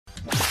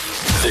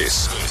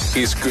This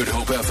is Good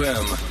Hope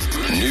FM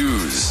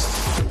News.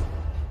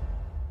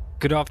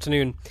 Good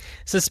afternoon.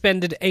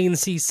 Suspended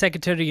ANC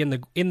Secretary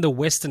in the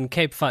Western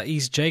Cape,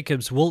 Faiez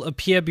Jacobs, will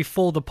appear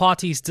before the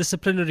party's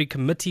disciplinary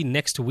committee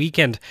next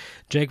weekend.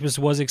 Jacobs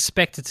was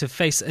expected to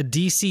face a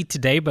DC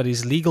today, but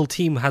his legal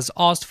team has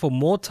asked for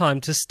more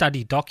time to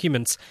study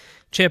documents.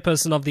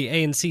 Chairperson of the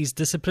ANC's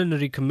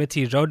disciplinary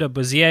committee, Rhoda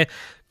Bozier,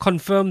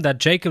 confirmed that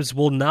Jacobs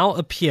will now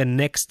appear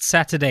next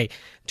Saturday.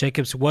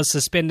 Jacobs was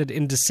suspended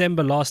in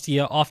December last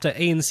year after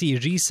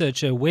ANC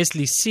researcher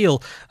Wesley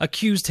Seal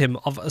accused him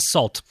of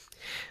assault.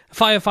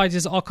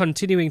 Firefighters are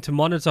continuing to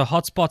monitor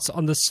hotspots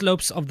on the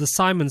slopes of the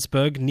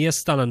Simonsberg near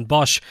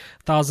Stellenbosch.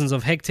 Thousands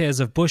of hectares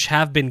of bush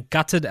have been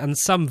gutted and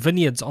some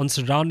vineyards on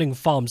surrounding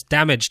farms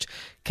damaged.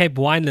 Cape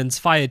Winelands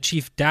Fire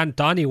Chief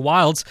Danny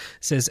Wilds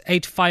says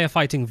 8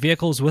 firefighting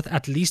vehicles with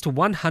at least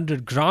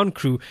 100 ground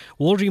crew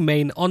will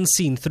remain on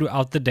scene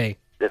throughout the day.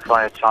 The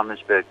fire at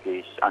Simonsberg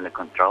is under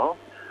control,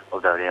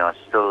 although there are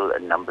still a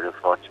number of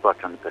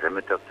hotspots on the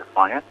perimeter of the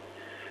fire.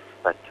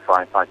 But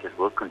firefighters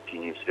will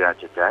continue throughout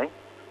the day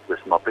with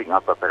mopping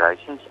up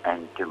operations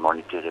and to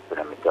monitor the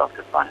perimeter of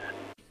the fire.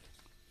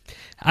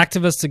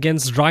 Activists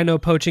against rhino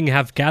poaching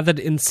have gathered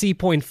in Sea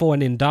Point 4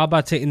 and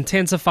Indaba to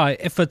intensify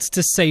efforts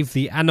to save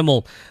the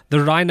animal.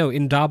 The rhino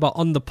Indaba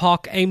on the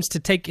park aims to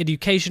take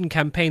education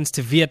campaigns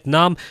to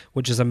Vietnam,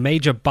 which is a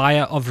major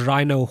buyer of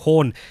rhino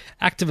horn.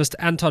 Activist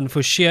Anton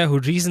Fouchier, who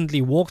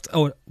recently walked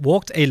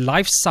a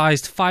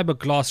life-sized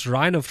fiberglass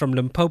rhino from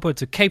Limpopo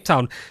to Cape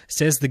Town,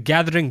 says the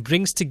gathering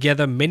brings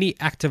together many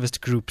activist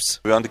groups.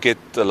 We want to get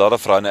a lot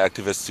of rhino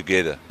activists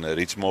together and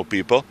reach more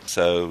people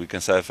so we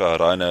can save our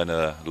rhino in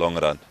the long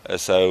run.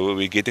 So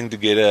we're getting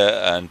together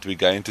and we're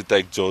going to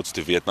take George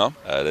to Vietnam.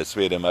 That's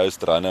where the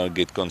most rhino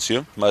get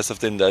consumed. Most of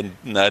them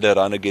don't know the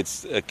rhino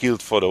gets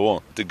killed for the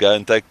war. To go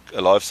and take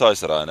a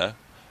life-size rhino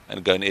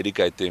and go and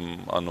educate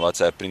them on what's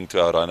happening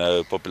to our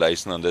rhino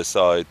population on this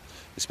side,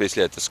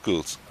 especially at the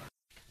schools.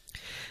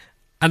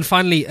 And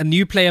finally, a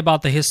new play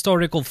about the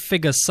historical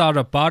figure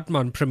Sarah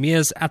Baartman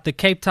premieres at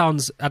Cape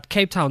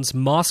Town's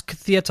Mask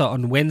Theatre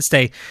on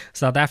Wednesday.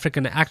 South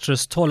African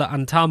actress Tola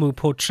Antamu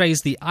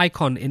portrays the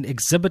icon in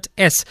Exhibit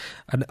S,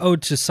 an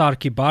ode to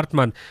Sarki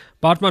Baartman.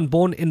 Baartman,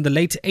 born in the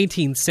late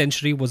 18th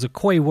century, was a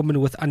Khoi woman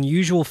with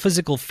unusual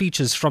physical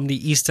features from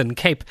the Eastern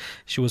Cape.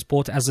 She was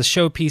bought as a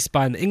showpiece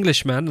by an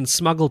Englishman and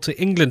smuggled to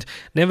England,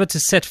 never to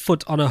set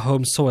foot on her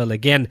home soil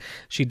again.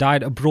 She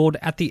died abroad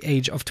at the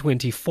age of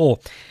 24.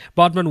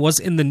 Baartman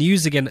was in the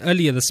news again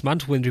earlier this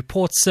month when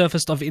reports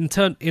surfaced of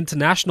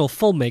international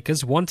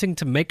filmmakers wanting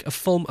to make a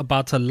film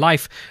about her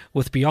life,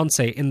 with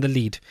Beyonce in the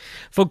lead.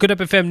 For Good Hope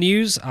FM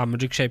News, I'm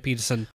Rikshay Peterson.